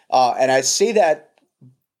 And I say that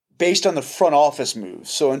based on the front office moves.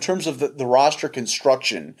 So in terms of the roster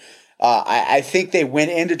construction, I think they went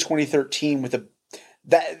into 2013 with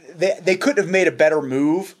they couldn't have made a better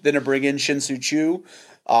move than to bring in Shin-Soo Choo.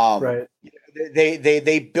 right.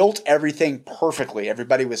 They built everything perfectly.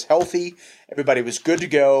 Everybody was healthy. Everybody was good to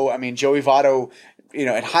go. I mean, Joey Votto,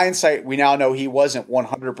 in hindsight, we now know he wasn't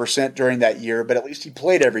 100% during that year, but at least he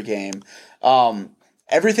played every game.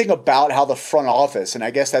 Everything about how the front office, and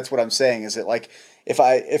I guess that's what I'm saying, is that like if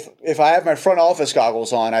I have my front office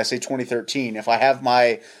goggles on, I say 2013. If I have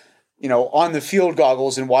my on the field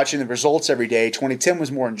goggles and watching the results every day, 2010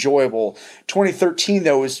 was more enjoyable. 2013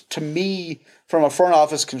 though was, to me, from a front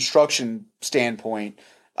office construction standpoint,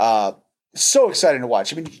 so exciting to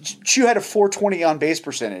watch. I mean, Chu had a 420 on base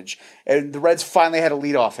percentage, and the Reds finally had a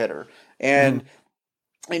leadoff hitter, and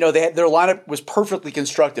their lineup was perfectly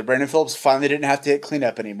constructed. Brandon Phillips finally didn't have to hit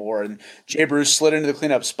cleanup anymore, and Jay Bruce slid into the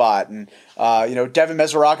cleanup spot, and Devin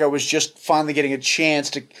Mesoraco was just finally getting a chance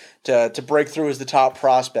to break through as the top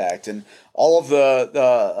prospect, and all of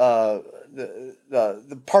the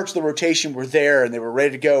parts of the rotation were there, and they were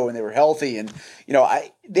ready to go, and they were healthy, and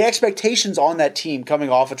the expectations on that team coming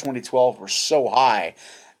off of 2012 were so high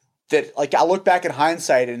that like I look back in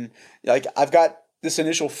hindsight and like I've got this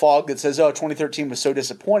initial fog that says, 2013 was so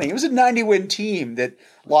disappointing. It was a 90-win team that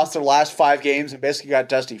lost their last 5 games and basically got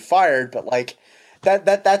Dusty fired. But like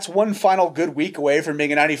that's one final good week away from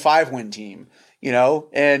being a 95-win team,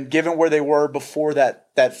 and given where they were before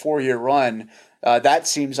that 4-year run, that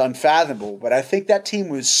seems unfathomable. But I think that team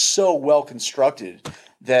was so well constructed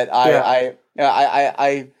that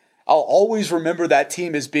I'll always remember that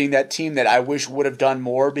team as being that team that I wish would have done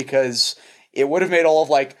more, because it would have made all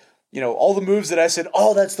of all the moves that I said,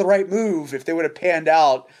 that's the right move. If they would have panned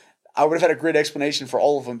out, I would have had a great explanation for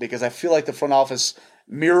all of them, because I feel like the front office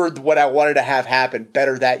mirrored what I wanted to have happen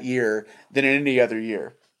better that year than in any other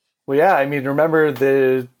year. Well, yeah, I mean, remember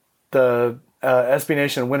the SB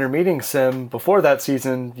Nation winter meeting sim before that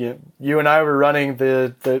season? You and I were running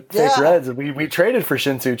the fake Reds, and we traded for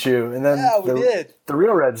Shin-Soo Choo, and then the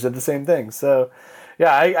real Reds did the same thing. So,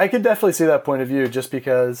 yeah, I could definitely see that point of view, just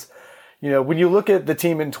because when you look at the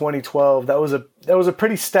team in 2012, that was a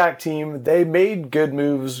pretty stacked team. They made good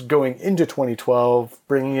moves going into 2012,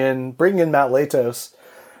 bringing in Matt Latos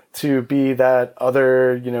to be that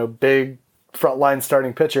other big frontline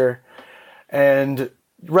starting pitcher, and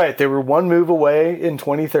right, they were one move away in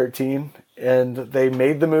 2013, and they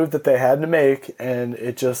made the move that they had to make, and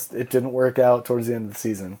it didn't work out towards the end of the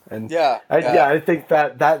season. And I think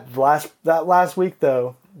that last week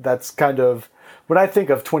though, that's kind of when I think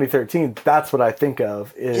of 2013, that's what I think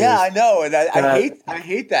of. I know, and I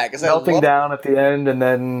hate that, because melting down at the end and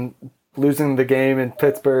then losing the game in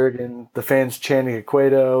Pittsburgh and the fans chanting at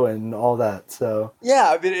Cueto and all that. So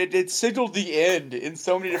I mean, it signaled the end in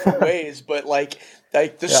so many different ways, but like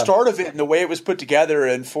the start of it and the way it was put together,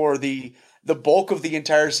 and for the bulk of the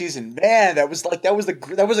entire season, man, that was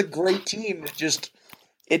a great team. That just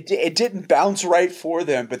it didn't bounce right for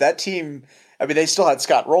them, but that team. I mean, they still had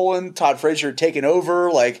Scott Rowland, Todd Frazier had taken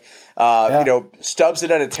over. Stubbs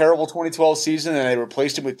had a terrible 2012 season, and they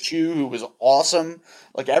replaced him with Chu, who was awesome.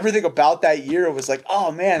 Like, everything about that year was like,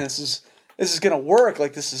 oh man, this is gonna work.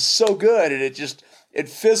 Like, this is so good, and it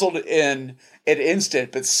fizzled in and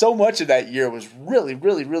instant, but so much of that year was really,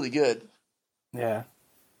 really, really good. Yeah.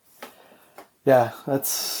 Yeah,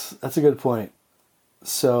 that's a good point.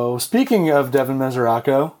 So speaking of Devin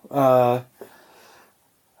Mesoraco,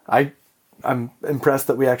 I'm impressed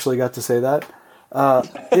that we actually got to say that.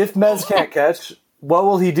 If Mez can't catch, what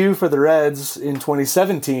will he do for the Reds in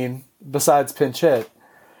 2017 besides pinch hit?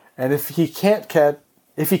 And if he can't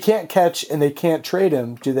catch and they can't trade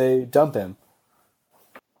him, do they dump him?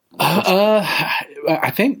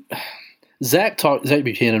 I think Zach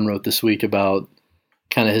Buchanan wrote this week about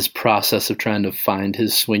kind of his process of trying to find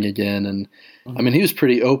his swing again. And I mean, he was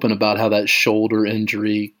pretty open about how that shoulder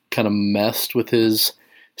injury kind of messed with his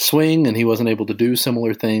swing and he wasn't able to do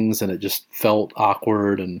similar things and it just felt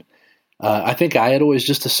awkward. And I think I had always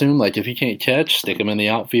just assumed, like, if he can't catch, stick him in the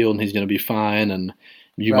outfield and he's going to be fine. And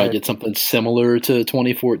you might get something similar to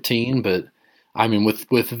 2014. But I mean,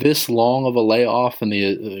 with this long of a layoff and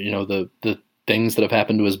the things that have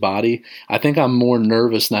happened to his body, I think I'm more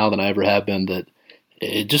nervous now than I ever have been that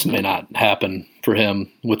it just may not happen for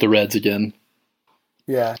him with the Reds again.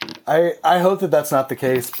 Yeah, I hope that that's not the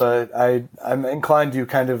case, but I'm inclined to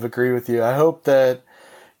kind of agree with you. I hope that,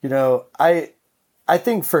 I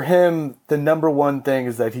think for him, the number one thing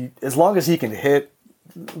is that as long as he can hit,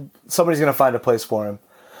 somebody's going to find a place for him.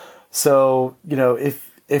 So,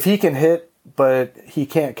 if he can hit, but he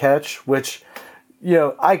can't catch, which,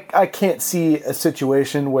 I can't see a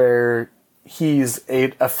situation where he's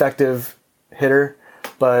an effective hitter,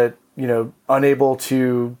 but, unable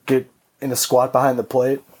to get in a squat behind the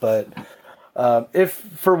plate. But if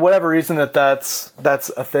for whatever reason that's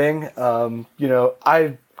a thing,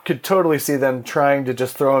 I could totally see them trying to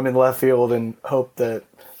just throw him in left field and hope that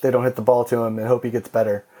they don't hit the ball to him and hope he gets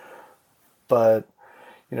better. But,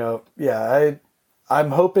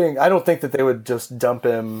 I'm hoping, I don't think that they would just dump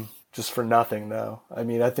him just for nothing, though. I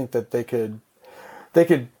mean, I think that they could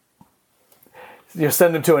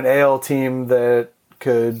send him to an AL team that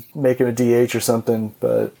could make him a DH or something,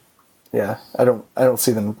 but yeah, I don't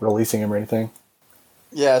see them releasing him or anything.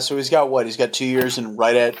 Yeah, so he's got what? He's got 2 years and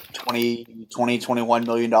right at $21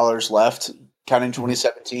 million left, counting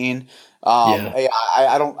 2017.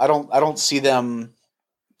 I don't see them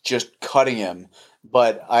just cutting him,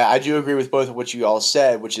 but I do agree with both of what you all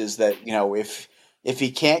said, which is that if he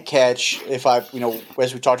can't catch, as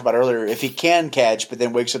we talked about earlier, if he can catch, but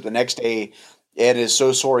then wakes up the next day and is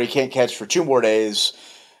so sore he can't catch for 2 more days,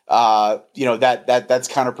 that's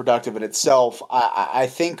counterproductive in itself. I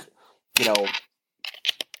think,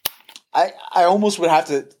 I almost would have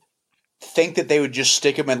to think that they would just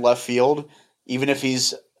stick him in left field, even if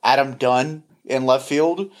he's Adam Dunn in left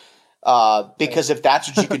field, because if that's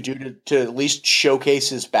what you could do to at least showcase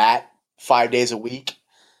his bat 5 days a week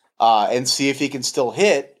and see if he can still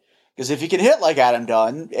hit, because if he can hit like Adam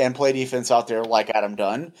Dunn and play defense out there like Adam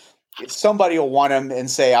Dunn, somebody will want him and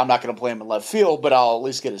say, I'm not going to play him in left field, but I'll at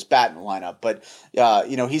least get his bat in the lineup. But,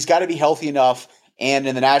 he's got to be healthy enough and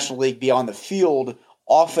in the National League be on the field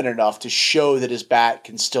often enough to show that his bat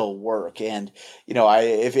can still work. And,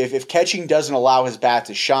 if catching doesn't allow his bat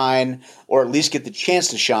to shine or at least get the chance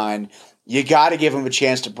to shine, you got to give him a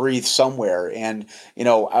chance to breathe somewhere. And,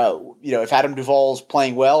 if Adam Duvall's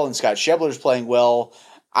playing well and Scott Schebler's playing well,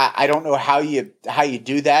 I don't know how you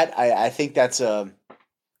do that. I think that's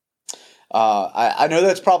I know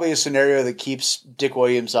that's probably a scenario that keeps Dick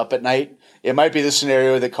Williams up at night. It might be the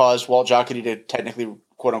scenario that caused Walt Jocketty to technically,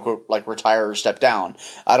 quote unquote, like retire or step down.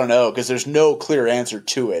 I don't know, because there's no clear answer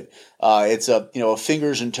to it. It's a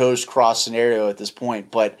fingers and toes crossed scenario at this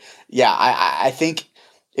point. But yeah, I think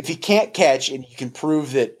if he can't catch and you can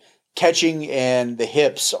prove that catching and the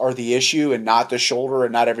hips are the issue and not the shoulder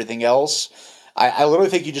and not everything else, I literally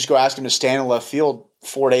think you just go ask him to stand in left field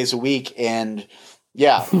 4 days a week and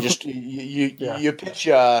yeah, just you pitch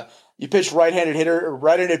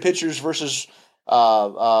right-handed pitchers versus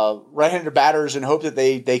right-handed batters and hope that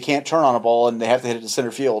they can't turn on a ball and they have to hit it to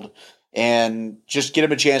center field, and just get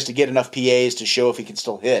him a chance to get enough PAs to show if he can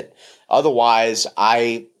still hit. Otherwise,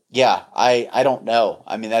 I don't know.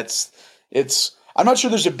 I mean, I'm not sure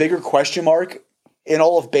there's a bigger question mark in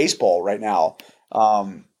all of baseball right now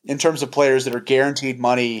in terms of players that are guaranteed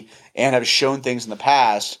money and have shown things in the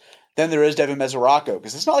past than there is Devin Mesoraco,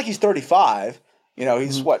 because it's not like he's 35.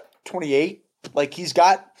 He's 28. Like, he's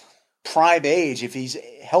got prime age if he's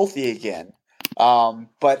healthy again.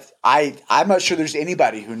 But I'm not sure there's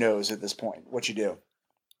anybody who knows at this point what you do.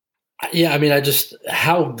 Yeah, I mean,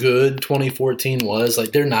 how good 2014 was.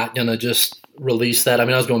 Like, they're not gonna just release that. I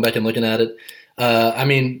mean, I was going back and looking at it. I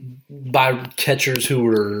mean, by catchers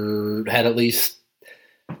who had at least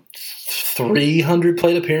 300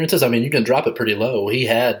 plate appearances. I mean, you can drop it pretty low. He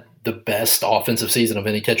had the best offensive season of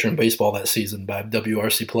any catcher in baseball that season by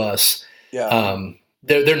WRC plus. Yeah.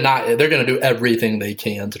 They're going to do everything they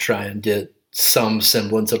can to try and get some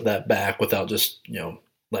semblance of that back without just,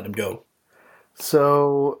 letting him go.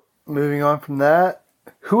 So moving on from that,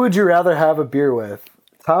 who would you rather have a beer with?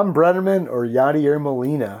 Tom Brenneman or Yadier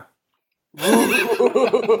Molina?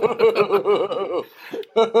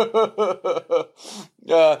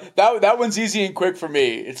 That one's easy and quick for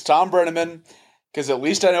me. It's Tom Brenneman, because at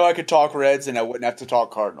least I know I could talk Reds and I wouldn't have to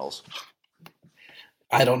talk Cardinals.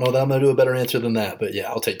 I don't know that I'm going to do a better answer than that, but yeah,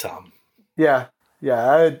 I'll take Tom. Yeah,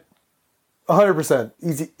 100%.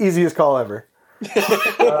 Easiest call ever.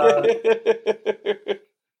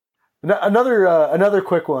 Another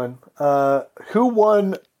quick one. Who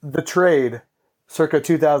won the trade circa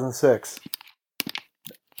 2006?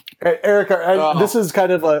 Eric, this is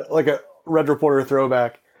kind of like a Red Reporter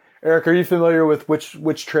throwback. Eric, are you familiar with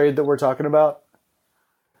which trade that we're talking about?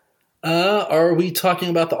 Are we talking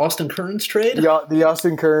about the Austin Kearns trade? The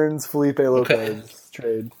Austin Kearns, Felipe Lopez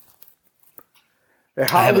trade. A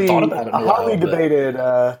haven't thought about it in a while, hotly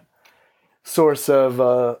debated source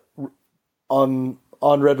of on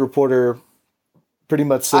Red Reporter pretty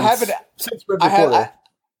much since Red Reporter.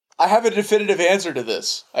 I have a definitive answer to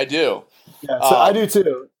this. I do. Yeah, so I do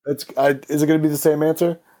too. Is it going to be the same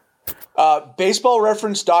answer?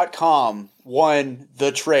 BaseballReference.com won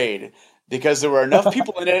the trade because there were enough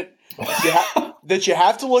people in it that you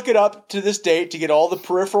have to look it up to this date to get all the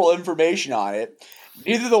peripheral information on it.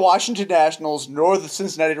 Neither the Washington Nationals nor the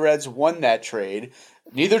Cincinnati Reds won that trade.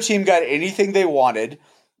 Neither team got anything they wanted.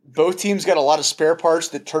 Both teams got a lot of spare parts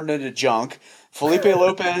that turned into junk. Felipe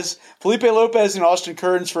Lopez and Austin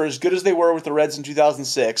Kearns, for as good as they were with the Reds in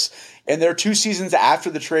 2006, and their 2 seasons after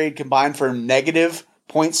the trade combined for negative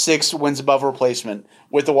 .6 wins above replacement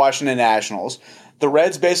with the Washington Nationals. The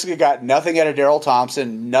Reds basically got nothing out of Daryl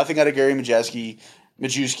Thompson, nothing out of Gary Majewski,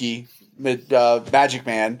 Magic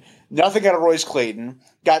Man, nothing out of Royce Clayton.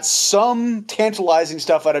 Got some tantalizing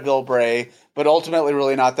stuff out of Bill Bray, but ultimately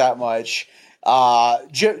really not that much.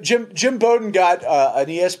 Jim Bowden got an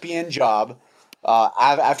ESPN job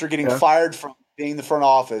after getting fired from being the front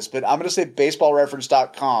office, but I'm going to say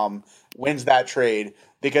BaseballReference.com wins that trade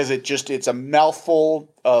because it's a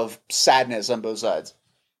mouthful of sadness on both sides.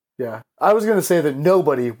 Yeah, I was going to say that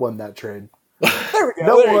nobody won that trade. There we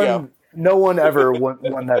go. No one ever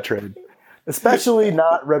won that trade, especially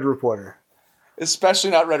not Red Reporter.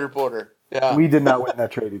 Especially not Red Reporter. Yeah, we did not win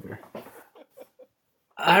that trade either.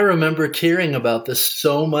 I remember caring about this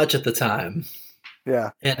so much at the time.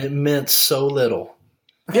 Yeah, and it meant so little.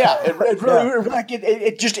 Yeah,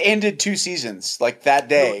 it just ended 2 seasons like that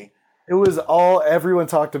day. It was all everyone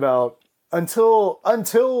talked about until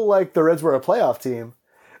like the Reds were a playoff team.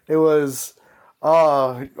 It was,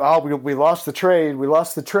 we lost the trade. We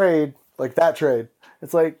lost the trade, like that trade.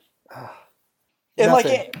 It's like, and like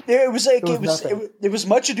it was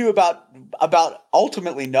much ado about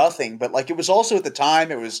ultimately nothing. But like it was also at the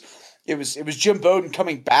time it was Jim Bowden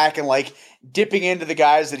coming back and like dipping into the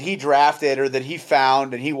guys that he drafted or that he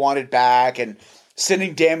found and he wanted back and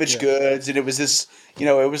sending damaged goods, and it was this,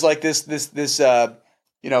 it was like this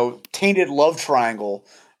tainted love triangle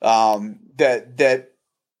that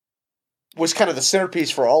was kind of the centerpiece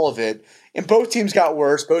for all of it. And both teams got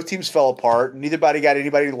worse. Both teams fell apart. Neither got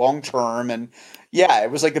anybody long term. And yeah,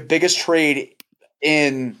 it was like the biggest trade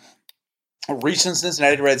in recent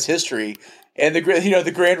Cincinnati Reds history. And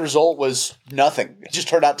the grand result was nothing. It just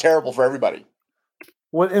turned out terrible for everybody.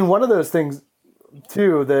 And one of those things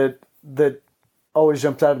too that always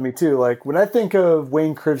jumps out at me too. Like when I think of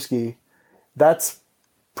Wayne Krivsky, that's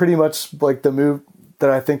pretty much like the move that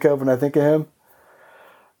I think of when I think of him.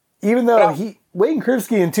 Even though Wayne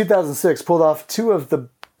Krivsky in 2006 pulled off 2 of the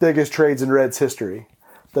biggest trades in Reds history,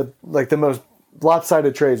 the most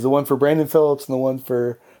lopsided trades, the one for Brandon Phillips and the one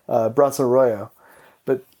for Bronson Arroyo.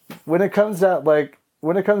 But when it comes down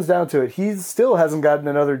to it, he still hasn't gotten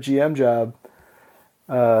another GM job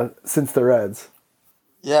since the Reds.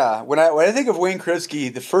 Yeah, when I think of Wayne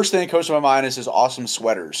Krivsky, the first thing that comes to my mind is his awesome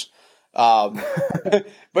sweaters. But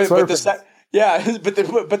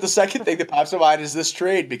the second thing that pops to mind is this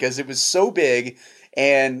trade because it was so big,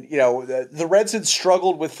 and the Reds had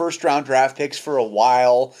struggled with first round draft picks for a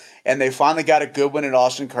while, and they finally got a good one in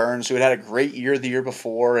Austin Kearns, who had a great year the year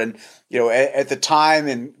before, and at the time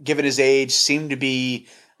and given his age seemed to be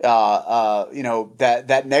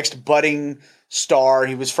that next budding star.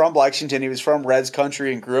 He was from Lexington, he was from Reds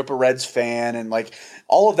country, and grew up a Reds fan, and like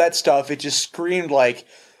all of that stuff. It just screamed like,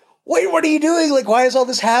 wait, what are you doing? Like, why is all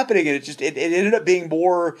this happening? And it ended up being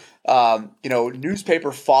more,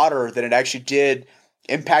 newspaper fodder than it actually did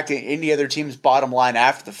impacting any other team's bottom line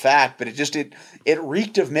after the fact, but it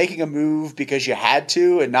reeked of making a move because you had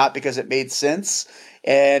to and not because it made sense.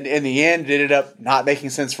 And in the end, it ended up not making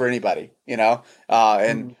sense for anybody,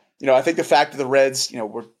 I think the fact that the Reds,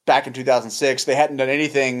 were back in 2006, they hadn't done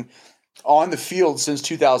anything on the field since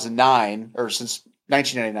 2009 or since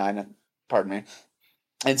 1999, pardon me.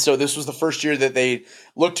 And so this was the first year that they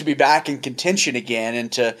looked to be back in contention again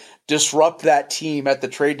and to disrupt that team at the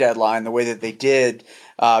trade deadline the way that they did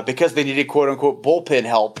because they needed quote unquote bullpen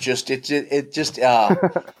help.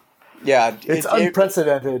 It's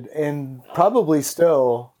unprecedented and probably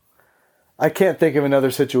still, I can't think of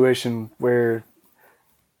another situation where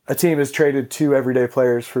a team has traded 2 everyday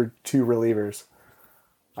players for 2 relievers.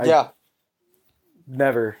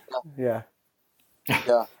 Never. Yeah.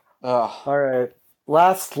 Yeah. All right.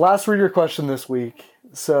 Last reader question this week.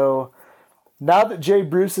 So now that Jay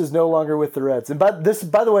Bruce is no longer with the Reds, and by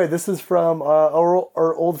the way, this is from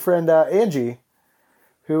our old friend Angie,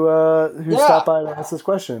 who stopped by and asked this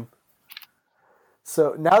question.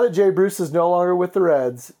 So now that Jay Bruce is no longer with the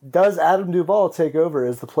Reds, does Adam Duvall take over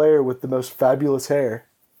as the player with the most fabulous hair?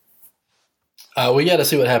 We got to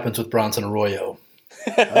see what happens with Bronson Arroyo.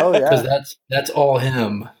 Oh yeah, because that's all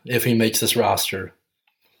him if he makes this roster.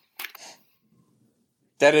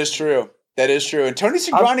 That is true. And Tony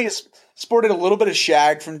Cingrani has sported a little bit of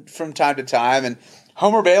shag from time to time, and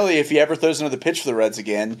Homer Bailey, if he ever throws another pitch for the Reds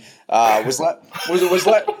again, was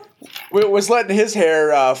letting his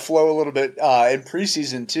hair flow a little bit in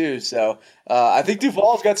preseason too. So I think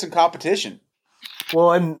Duvall's got some competition.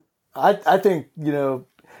 Well, and I think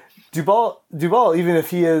Duvall, even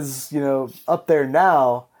if he is up there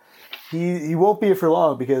now, he won't be for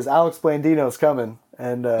long because Alex Blandino's coming.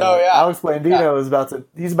 And Alex Blandino is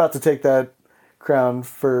about to take that crown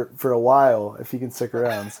for a while if he can stick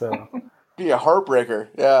around. So be a heartbreaker.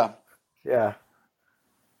 Yeah. Yeah.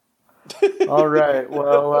 All right.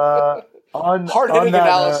 Well, on hard-hitting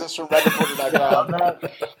analysis from RedReporter.com.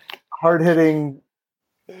 Hard-hitting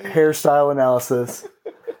hairstyle analysis.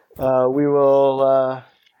 We will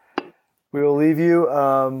leave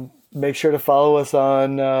you. Make sure to follow us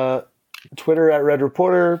on Twitter at Red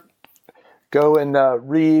Reporter. Go and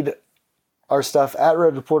read our stuff at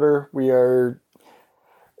Red Reporter. We are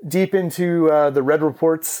deep into the Red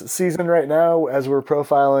Reports season right now as we're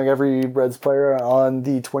profiling every Reds player on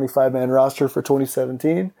the 25-man roster for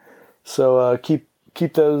 2017. So keep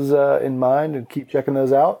those in mind and keep checking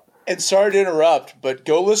those out. And sorry to interrupt, but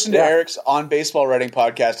go listen to Eric's On Baseball Writing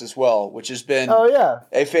podcast as well, which has been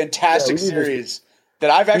a fantastic series that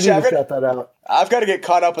I've got to get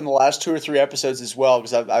caught up in the last 2 or 3 episodes as well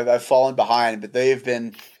because I've fallen behind, but they have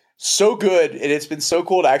been so good, and it's been so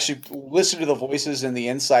cool to actually listen to the voices and the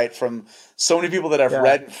insight from so many people that I've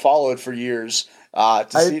read and followed for years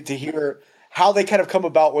to hear how they kind of come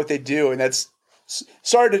about what they do. And that's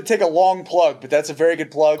sorry to take a long plug, but that's a very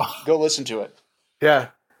good plug. Go listen to it. Yeah.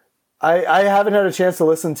 I haven't had a chance to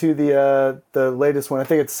listen to the latest one. I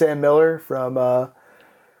think it's Sam Miller from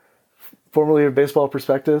formerly of Baseball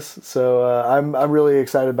Prospectus. So I'm really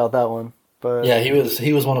excited about that one. But yeah,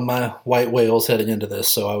 he was one of my white whales heading into this.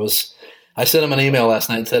 So I sent him an email last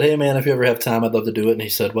night and said, "Hey man, if you ever have time, I'd love to do it." And he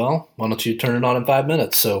said, "Well, why don't you turn it on in 5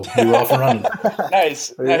 minutes?" So we were off and running.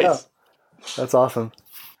 Nice. That's awesome.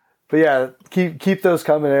 But yeah, keep those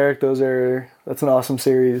coming, Eric. That's an awesome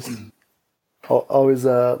series. Always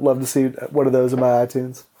love to see one of those in my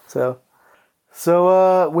iTunes. So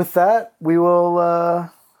with that, we will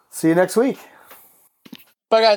see you next week.